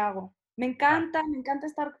lo que hago. Claro. Me encanta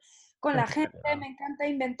estar con Es la gente, espectacular. me encanta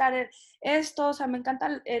inventar esto, o sea, me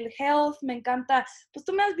encanta el health, me encanta, pues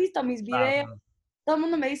tú me has visto mis Claro, videos, claro. todo el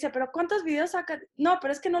mundo me dice, pero ¿cuántos videos sacas? No,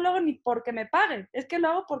 pero es que no lo hago ni porque me paguen, es que lo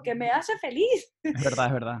hago porque me hace feliz. Es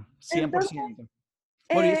verdad, Entonces, 100%.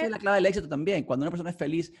 Bueno, y esa eh, es la clave del éxito también. Cuando una persona es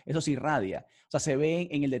feliz, eso se irradia. O sea, se ve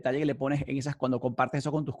en el detalle que le pones en esas, cuando compartes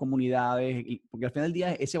eso con tus comunidades, porque al final del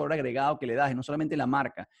día ese valor agregado que le das, y no solamente la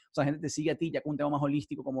marca. O sea, la gente te sigue a ti ya con un tema más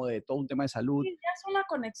holístico, como de todo un tema de salud. sí, ya es una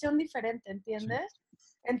conexión diferente, Sí. ¿entiendes?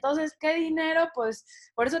 Entonces, ¿qué dinero? Pues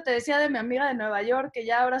por eso te decía de mi amiga de Nueva York, que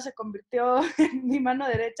ya ahora se convirtió en mi mano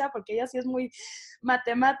derecha, porque ella sí es muy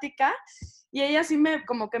matemática y ella sí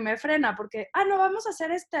como que me frena, porque, no, vamos a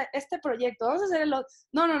hacer este proyecto, vamos a hacer el otro.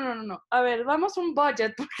 No, no, no, no, no. A ver, vamos un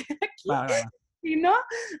budget, porque aquí, Claro, claro. si no,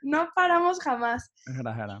 no paramos jamás. Es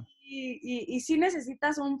verdad, es verdad. Y sí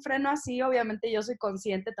necesitas un freno así, obviamente yo soy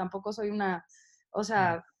consciente, tampoco soy o Claro.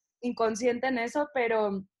 sea, inconsciente en eso,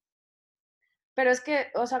 pero es que,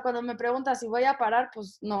 o sea, cuando me preguntas si voy a parar,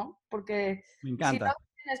 pues no, porque Me si no encanta.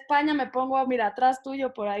 en España me pongo, mira, atrás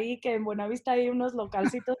tuyo por ahí, que en Buenavista hay unos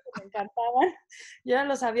localcitos que me encantaban, yo ya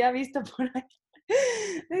los había visto por ahí.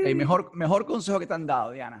 Ok, mejor consejo que te han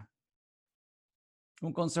dado, Diana.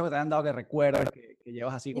 Un consejo que te han dado que recuerdas, que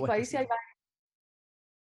llevas así como Hijo, ahí sí hay específico.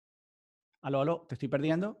 Aló, aló, ¿te estoy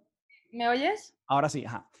perdiendo? ¿Me oyes? Ahora sí,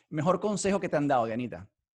 ajá. Mejor consejo que te han dado, Dianita.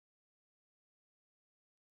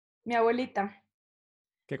 Mi abuelita,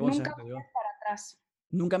 ¿Qué nunca consejo te dio? mires para atrás,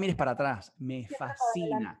 Nunca mires para atrás. Me siempre para adelante.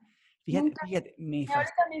 fascina. Fíjate, Nunca, fíjate, me mi fascina.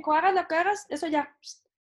 abuelita me dijo, hagas lo que hagas, eso ya,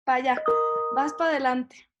 para allá, vas para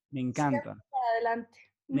adelante, Me siempre encanta. para adelante,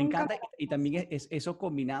 Me nunca encanta y también es eso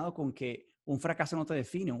combinado con que un fracaso no te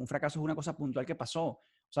define, un fracaso es una cosa puntual que pasó.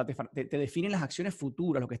 O sea, te definen las acciones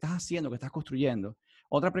futuras, lo que estás haciendo, lo que estás construyendo.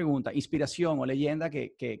 Otra pregunta, inspiración o leyenda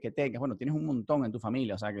que tengas. Bueno, tienes un montón en tu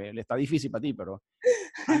familia, o sea, que le está difícil para ti, pero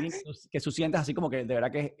alguien que tú sientas así como que de verdad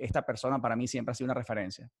que esta persona para mí siempre ha sido una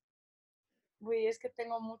referencia. Uy, es que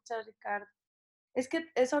tengo muchas, Ricardo. Es que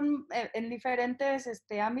son en diferentes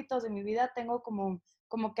ámbitos de mi vida, tengo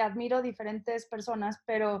como que admiro diferentes personas,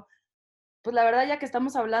 pero pues la verdad ya que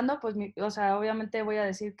estamos hablando, pues o sea, obviamente voy a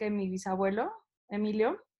decir que mi bisabuelo,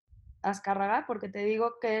 Emilio Azcárraga, porque te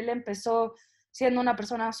digo que él empezó siendo una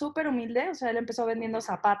persona súper humilde, o sea, él empezó vendiendo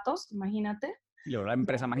zapatos, imagínate. Y la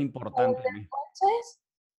empresa más A importante de vender mí. coches.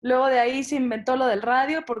 Luego de ahí se inventó lo del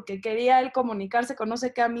radio porque quería él comunicarse con no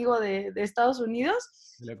sé qué amigo de Estados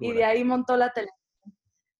Unidos Qué y de locura. ahí montó la televisión.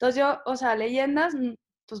 Entonces yo, o sea, leyendas,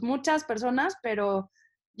 pues muchas personas, pero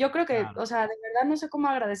yo creo que, Claro. o sea, de verdad no sé cómo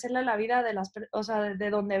agradecerle a la vida o sea, de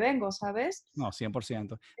donde vengo, ¿sabes? No,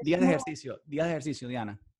 100%. Es Días de ejercicio,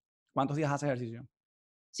 Diana. ¿Cuántos días haces ejercicio?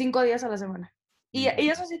 5 días a la semana. Me Y encanta.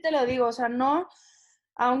 eso sí te lo digo, o sea, no,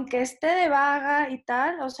 aunque esté de vaga y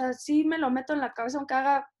tal, o sea, sí me lo meto en la cabeza, aunque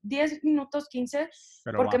haga 10 minutos, 15,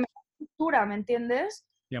 Pero porque va. me da estructura, ¿me entiendes?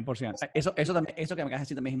 100%. Eso que me acabas de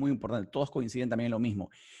decir también es muy importante. Todos coinciden también en lo mismo.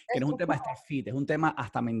 Que no es un tema de estar fit, es un tema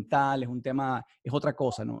hasta mental, es otra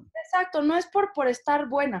cosa, ¿no? Exacto, no es por estar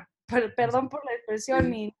buena, perdón por la expresión,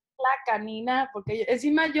 ni flaca, ni nada, porque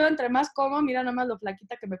encima yo entre más como, mira nada más lo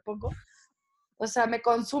flaquita que me pongo, o sea, me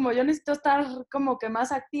consumo, yo necesito estar como que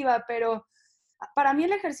más activa, pero para mí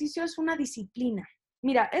el ejercicio es una disciplina.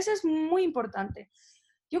 Mira, eso es muy importante.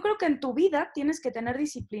 Yo creo que en tu vida tienes que tener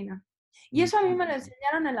disciplina. Y eso a mí me lo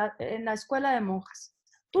enseñaron en la escuela de monjas.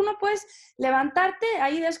 Tú no puedes levantarte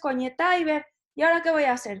ahí descoñetada y ver, ¿y ahora qué voy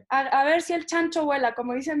a hacer? A ver si el chancho vuela,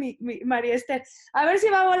 como dice mi María Esther. A ver si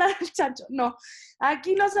va a volar el chancho. No,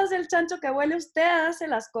 aquí no se hace el chancho que vuele, usted hace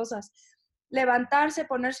las cosas. Levantarse,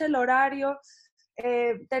 ponerse el horario,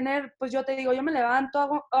 tener, pues yo te digo, yo me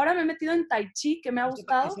levanto, ahora me he metido en Tai Chi, que me ha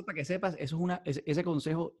gustado. Eso para que sepas, ese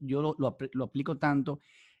consejo yo lo aplico tanto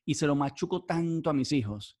y se lo machuco tanto a mis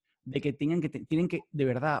hijos, de que tienen que, de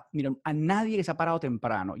verdad, mira, a nadie que se ha parado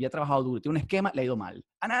temprano y ha trabajado duro, tiene un esquema, le ha ido mal.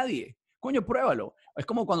 A nadie. Coño, pruébalo. Es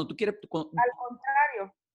como cuando tú quieres... Al contrario. O sea,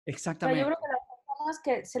 yo Exactamente. creo que las personas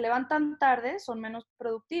que se levantan tarde son menos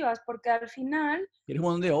productivas porque al final, Tienes un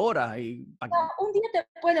montón de horas un día te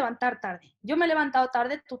puedes levantar tarde. Yo me he levantado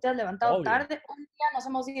tarde, tú te has levantado obvio. tarde, un día nos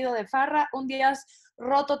hemos ido de farra, un día has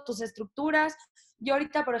roto tus estructuras. Yo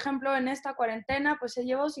ahorita, por ejemplo, en esta cuarentena, pues se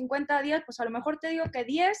llevo 50 días, pues a lo mejor te digo que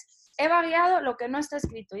 10 he vagueado lo que no está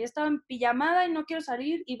escrito y he estado en pijamada y no quiero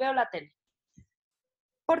salir y veo la tele.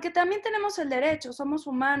 Porque también tenemos el derecho, somos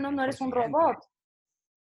humanos, no eres un 100%. robot.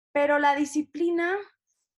 Pero la disciplina,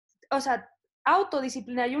 o sea,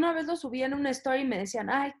 autodisciplina. Yo una vez lo subí en una story y me decían,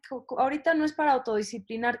 ay, ahorita no es para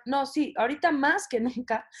autodisciplinar. No, sí, ahorita más que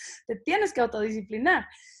nunca te tienes que autodisciplinar.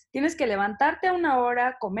 Tienes que levantarte a una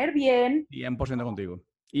hora, comer bien. 100% contigo.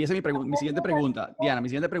 Y esa es mi siguiente pregunta. Diana, mi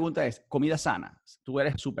siguiente pregunta es, comida sana. Tú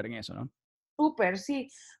eres súper en eso, ¿no? Súper,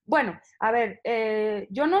 sí. Bueno, a ver,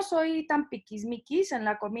 yo no soy tan piquismiquis en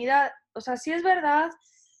la comida. O sea, sí es verdad,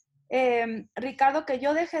 Ricardo, que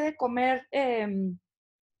yo dejé de comer,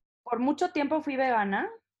 por mucho tiempo fui vegana,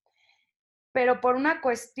 pero por una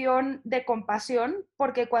cuestión de compasión,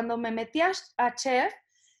 porque cuando me metí a chef,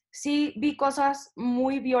 sí vi cosas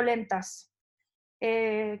muy violentas,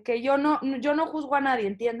 que yo no juzgo a nadie,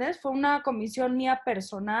 ¿entiendes? Fue una comisión mía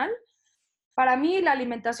personal. Para mí la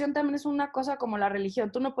alimentación también es una cosa como la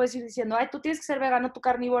religión. Tú no puedes ir diciendo, ay, tú tienes que ser vegano, tú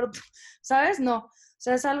carnívoro, ¿sabes? No. O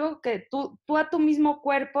sea, es algo que tú a tu mismo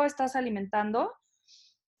cuerpo estás alimentando.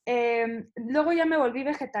 Luego ya me volví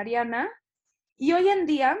vegetariana y hoy en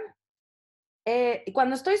día,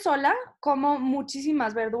 cuando estoy sola, como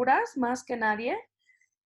muchísimas verduras, más que nadie.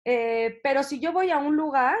 Pero si yo voy a un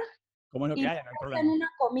lugar ¿Cómo es lo que y me haya? No hay hacen problema.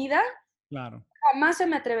 una comida, Claro. jamás se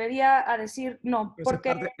me atrevería a decir no, Pero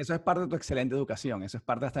porque eso es parte de tu excelente educación. Eso es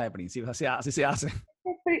parte hasta de principios. Así se hace.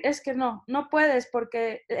 es que no puedes,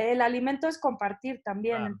 porque el alimento es compartir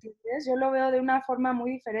también, Claro. ¿entiendes? Yo lo veo de una forma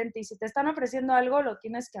muy diferente y si te están ofreciendo algo, lo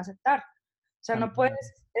tienes que aceptar. O sea, no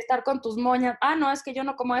puedes estar con tus moñas, no, es que yo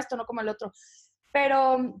no como esto, no como el otro.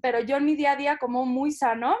 Pero yo en mi día a día como muy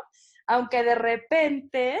sano, aunque de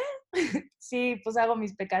repente, sí, pues hago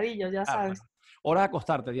mis pecadillos, ya Claro, sabes. claro. Hora de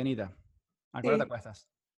acostarte, Dianita. ¿A qué hora te Sí. acuestas?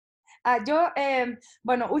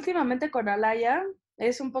 Bueno, últimamente con Alaya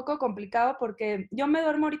es un poco complicado porque yo me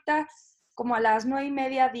duermo ahorita como a las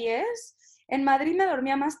 9:30, 10. En Madrid me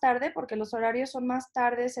dormía más tarde porque los horarios son más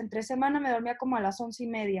tardes. Entre semana me dormía como a las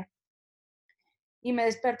 11:30 y me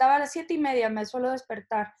despertaba a las 7:30, me suelo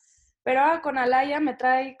despertar. Pero ahora con Alaya me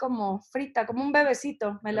trae como frita, como un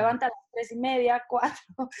bebecito. Me Claro. levanta a las 3:30,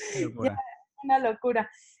 4. Qué Ya locura. es una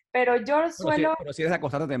locura. Pero yo suelo. Pero si eres de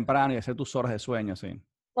acostarte temprano y hacer tus horas de sueño, sí.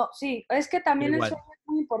 No, sí, es que Pero también el igual. sueño es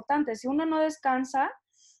muy importante. Si uno no descansa,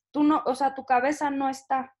 tú no, o sea, tu cabeza no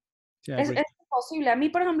está. Sí, I Es agree. imposible. A mí,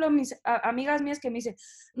 por ejemplo, mis amigas mías que me dicen,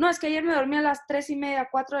 no, es que ayer me dormí a las 3:30,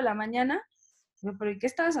 4 de la mañana. Yo, pero ¿y qué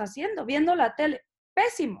estabas haciendo? Viendo la tele.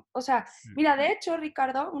 Pésimo. O sea, mira, de hecho,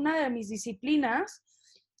 Ricardo, una de mis disciplinas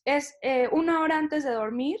es 1 hora antes de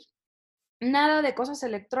dormir, nada de cosas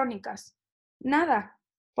electrónicas. Nada.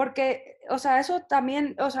 Porque, o sea, eso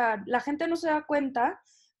también, o sea, la gente no se da cuenta,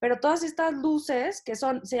 pero todas estas luces que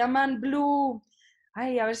se llaman blue,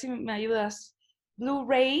 ay, a ver si me ayudas, blue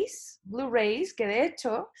rays, que de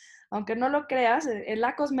hecho, aunque no lo creas, en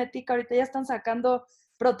la cosmética ahorita ya están sacando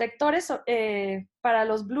protectores para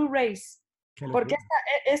los blue rays, Qué porque locura.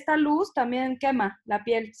 esta luz también quema la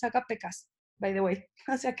piel, saca pecas, by the way.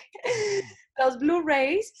 O sea que los blue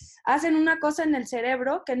rays hacen una cosa en el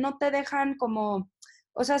cerebro que no te dejan como,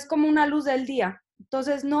 o sea, es como una luz del día.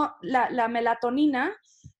 Entonces, no, la melatonina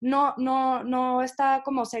no está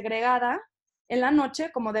como segregada en la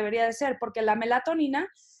noche como debería de ser, porque la melatonina,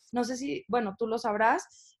 no sé si, bueno, tú lo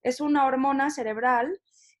sabrás, es una hormona cerebral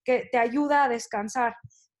que te ayuda a descansar,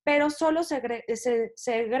 pero solo se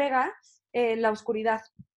segrega en la oscuridad.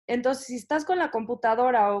 Entonces, si estás con la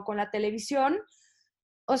computadora o con la televisión,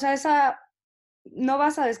 o sea, esa no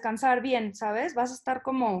vas a descansar bien, ¿sabes? Vas a estar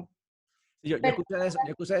como... Yo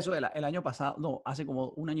escuché eso el año pasado, no, hace como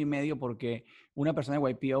un año y medio, porque una persona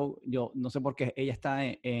de YPO, yo no sé por qué, ella está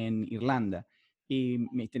en Irlanda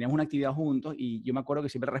y teníamos una actividad juntos y yo me acuerdo que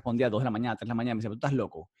siempre respondía a 2 de la mañana, 3 de la mañana, me decía, tú estás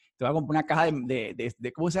loco, te voy a comprar una caja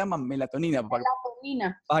de ¿cómo se llama? Melatonina,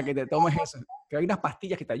 Melatonina. para que te tomes eso. Que hay unas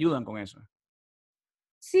pastillas que te ayudan con eso.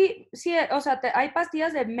 Sí, sí, o sea, hay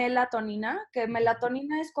pastillas de melatonina, que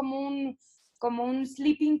melatonina es como un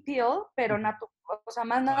sleeping pill, pero o sea,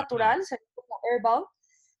 más Claro, claro. natural, sería como herbal. O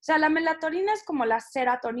sea, la melatonina es como la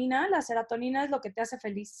serotonina es lo que te hace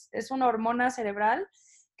feliz, es una hormona cerebral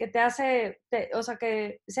que te hace, o sea,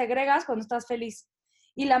 que segregas cuando estás feliz.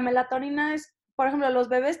 Y la melatonina es, por ejemplo, los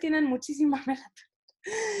bebés tienen muchísima melatonina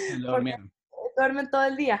porque Durmiendo. duermen todo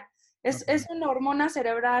el día. Okay. Es una hormona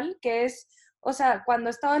cerebral que es, o sea, cuando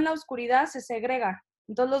está en la oscuridad se segrega.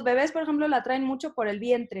 Entonces los bebés, por ejemplo, la traen mucho por el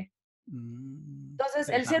vientre. Entonces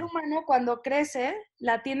el ser Interesante. humano cuando crece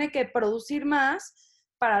la tiene que producir más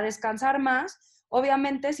para descansar más.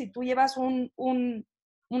 Obviamente si tú llevas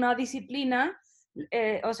una disciplina,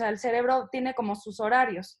 o sea, el cerebro tiene como sus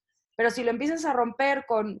horarios. Pero si lo empiezas a romper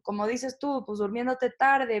con, como dices tú, pues durmiéndote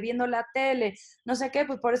tarde, viendo la tele, no sé qué,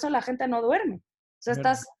 pues por eso la gente no duerme. O sea, Es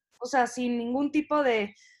verdad. estás, o sea, sin ningún tipo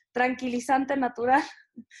de tranquilizante natural.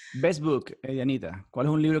 Best book, Dianita. ¿Cuál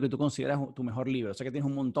es un libro que tú consideras tu mejor libro? Sé que tienes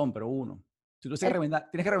un montón, pero uno. Si tú El, tienes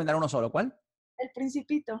que recomendar uno solo. ¿Cuál? el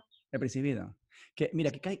Principito. El Principito. Que,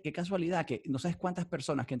 mira, qué casualidad que no sabes cuántas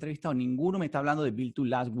personas que he entrevistado, ninguno me está hablando de Build to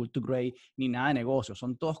Last, Build to Great, ni nada de negocio.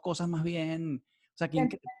 Son todas cosas más bien. O sea,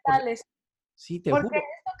 Sentimentales. sí, te Porque juro.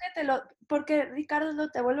 esto porque Ricardo,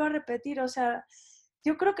 te vuelvo a repetir, o sea,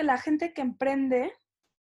 yo creo que la gente que emprende,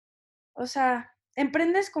 o sea,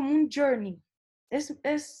 emprendes como un journey.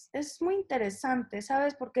 Es muy interesante,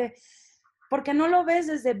 ¿sabes? Porque no lo ves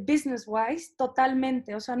desde business wise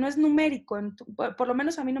totalmente, o sea, no es numérico, por lo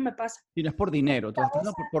menos a mí no me pasa. Y no es por dinero, tú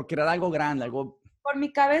estás por crear algo grande, algo. Por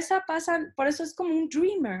mi cabeza pasan, por eso es como un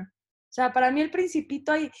dreamer. O sea, para mí el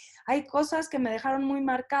Principito hay cosas que me dejaron muy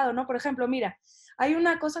marcado, ¿no? Por ejemplo, mira, hay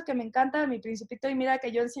una cosa que me encanta de mi Principito y mira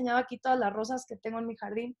que yo he enseñado aquí todas las rosas que tengo en mi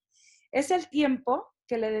jardín. Es el tiempo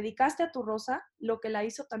que le dedicaste a tu rosa lo que la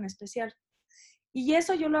hizo tan especial. Y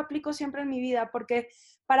eso yo lo aplico siempre en mi vida porque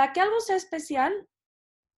para que algo sea especial,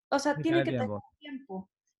 o sea, tiene Dedicar que tener tiempo. tiempo.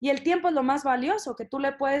 Y el tiempo es lo más valioso que tú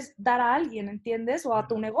le puedes dar a alguien, ¿entiendes? O Es a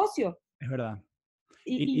tu verdad. negocio. Es verdad.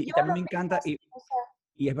 Y yo También lo me pienso encanta, así, o sea,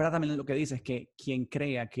 y es verdad también lo que dices, que quien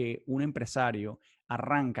crea que un empresario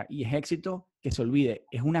arranca y es éxito, que se olvide,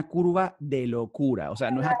 es una curva de locura, o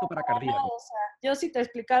sea, no es apto para para nada, cardíaco. o sea, yo si te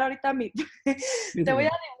explicar ahorita Sí, te sí, voy a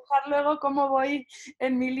sí. dibujar luego cómo voy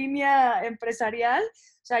en mi línea empresarial.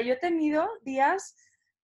 O sea, yo he tenido días,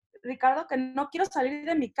 Ricardo, que no quiero salir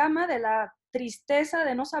de mi cama de la tristeza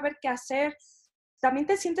de no saber qué hacer. También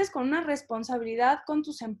te sientes con una responsabilidad con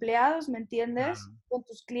tus empleados, ¿me entiendes? Claro. Con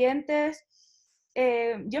tus clientes.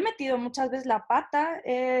 Yo he metido muchas veces la pata,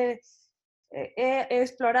 he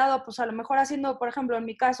explorado, pues a lo mejor haciendo, por ejemplo, en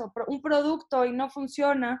mi caso, un producto y no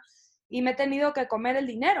funciona y me he tenido que comer el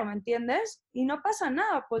dinero, ¿me entiendes? Y no pasa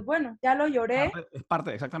nada, pues bueno, ya lo lloré,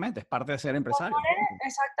 Exactamente, es parte de ser empresario. Punto. Es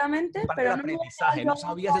exactamente, parte del pero no me voy a aprendizaje. quedar No yo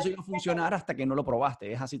sabías eso iba a funcionar hasta que no lo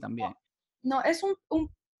probaste. Es así también. no, es un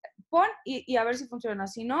pon y a ver si funciona.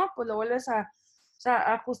 Si no, pues lo vuelves o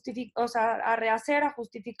sea, a justificar, o sea, a rehacer, a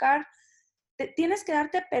justificar. Tienes que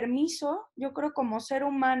darte permiso, yo creo, como ser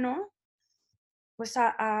humano, pues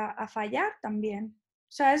a fallar también.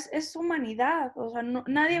 O sea, es humanidad, o sea,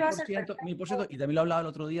 nadie Mil va a por ser ciento, perfecto. 1000%, y también lo hablaba el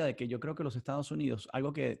otro día de que yo creo que los Estados Unidos,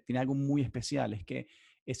 algo que tiene algo muy especial, es que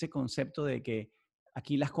ese concepto de que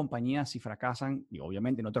aquí las compañías si fracasan, y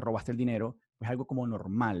obviamente no te robaste el dinero, pues algo como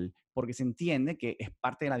normal, porque se entiende que es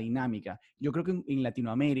parte de la dinámica. Yo creo que en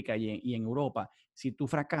Latinoamérica y en Europa, si tú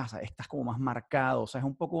fracasas, estás como más marcado, o sea, es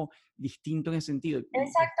un poco distinto en ese sentido.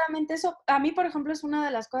 Exactamente, eso a mí, por ejemplo, es una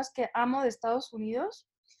de las cosas que amo de Estados Unidos,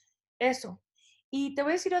 eso. Y te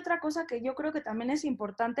voy a decir otra cosa que yo creo que también es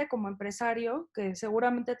importante como empresario, que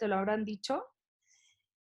seguramente te lo habrán dicho.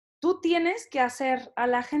 Tú tienes que hacer a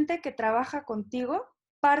la gente que trabaja contigo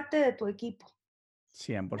parte de tu equipo.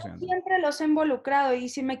 cien por Yo ciento siempre los he involucrado y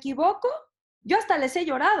si me equivoco, yo hasta les he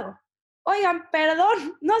llorado. Oigan,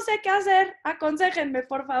 perdón, no sé qué hacer, aconséjenme,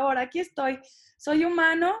 por favor, aquí estoy. Soy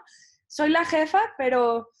humano, soy la jefa,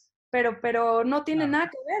 pero pero no tiene Claro, nada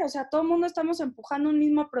que ver, o sea, todo el mundo estamos empujando un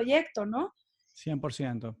mismo proyecto, ¿no?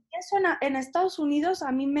 100%. Eso en Estados Unidos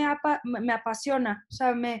a mí me apasiona, o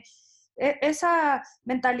sea, esa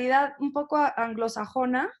mentalidad un poco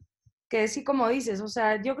anglosajona, que sí como dices, o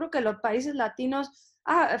sea, yo creo que los países latinos,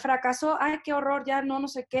 fracasó, ay, qué horror, ya no, no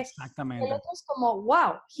sé qué. El Exactamente. otro es como,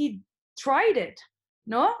 wow, he tried it,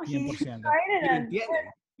 ¿no? cien He por ciento tried it Y lo and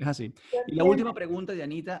entienden. Es así. lo Y la entiende. última pregunta,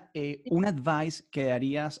 Dianita, un advice que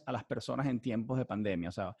darías a las personas en tiempos de pandemia.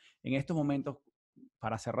 O sea, en estos momentos,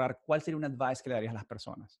 para cerrar, ¿cuál sería un advice que le darías a las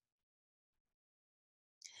personas?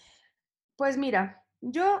 Pues mira,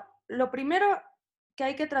 yo lo primero que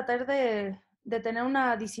hay que tratar de tener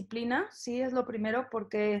una disciplina, sí, es lo primero,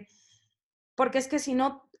 porque es que si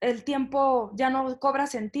no, el tiempo ya no cobra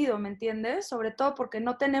sentido, ¿me entiendes? Sobre todo porque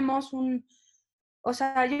no tenemos o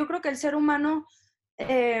sea, yo creo que el ser humano,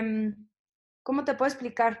 ¿cómo te puedo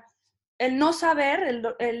explicar? El no saber,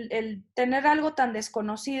 el tener algo tan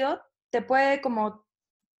desconocido, te puede como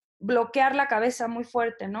bloquear la cabeza muy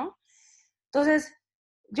fuerte, ¿no? Entonces,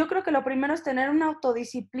 yo creo que lo primero es tener una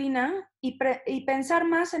autodisciplina y pensar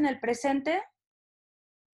más en el presente,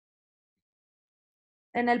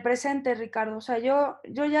 Ricardo. O sea, yo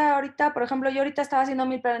ya ahorita, por ejemplo, yo ahorita estaba haciendo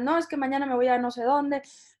mi plan, no es que mañana me voy a no sé dónde,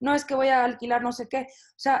 no es que voy a alquilar no sé qué.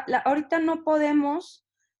 O sea, ahorita no podemos,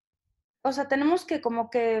 o sea, tenemos que como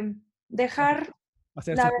que dejar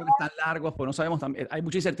Hacer la esos verdad, planes tan largos, pues no sabemos, también, hay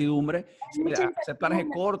mucha incertidumbre. hay mucha Hacer planes de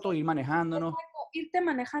incertidumbre. corto, ir manejándonos. Irte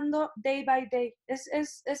manejando day by day.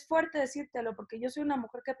 Es fuerte decírtelo porque yo soy una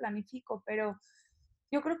mujer que planifico, pero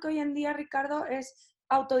yo creo que hoy en día, Ricardo, es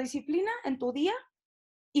autodisciplina en tu día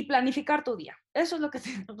y planificar tu día. Eso es lo que te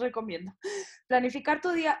recomiendo. Planificar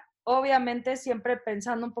tu día, obviamente siempre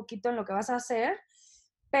pensando un poquito en lo que vas a hacer,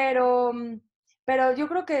 pero, pero yo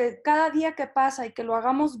creo que cada día que pasa y que lo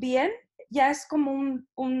hagamos bien, ya es como Un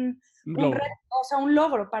un reto, logro. o sea, un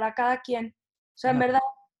logro para cada quien. O sea, Es en así. verdad,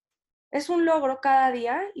 es un logro cada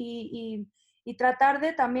día y tratar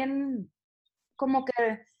de también como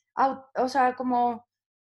que, o sea, como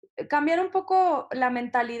cambiar un poco la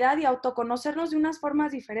mentalidad y autoconocernos de unas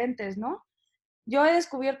formas diferentes, ¿no? Yo he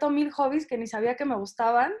descubierto 1000 hobbies que ni sabía que me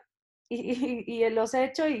gustaban y los he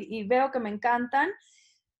hecho y veo que me encantan,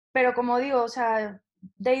 pero como digo, o sea,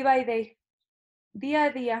 day by day, día a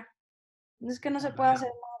día. Es que no se puede hacer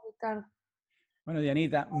Bueno, más, Ricardo. bueno,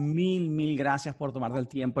 Dianita, mil gracias por tomarte el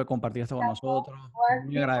tiempo de compartir esto con nosotros. Igual,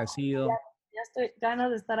 Muy yo agradecido. ya estoy ganas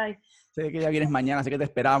de estar ahí. Sé que ya vienes mañana, así que te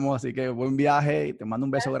esperamos. Así que buen viaje y te mando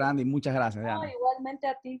un beso grande y muchas gracias, No, Diana. igualmente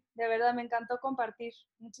a ti, de verdad me encantó compartir.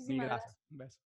 Mil Muchísimas gracias. gracias. Un beso.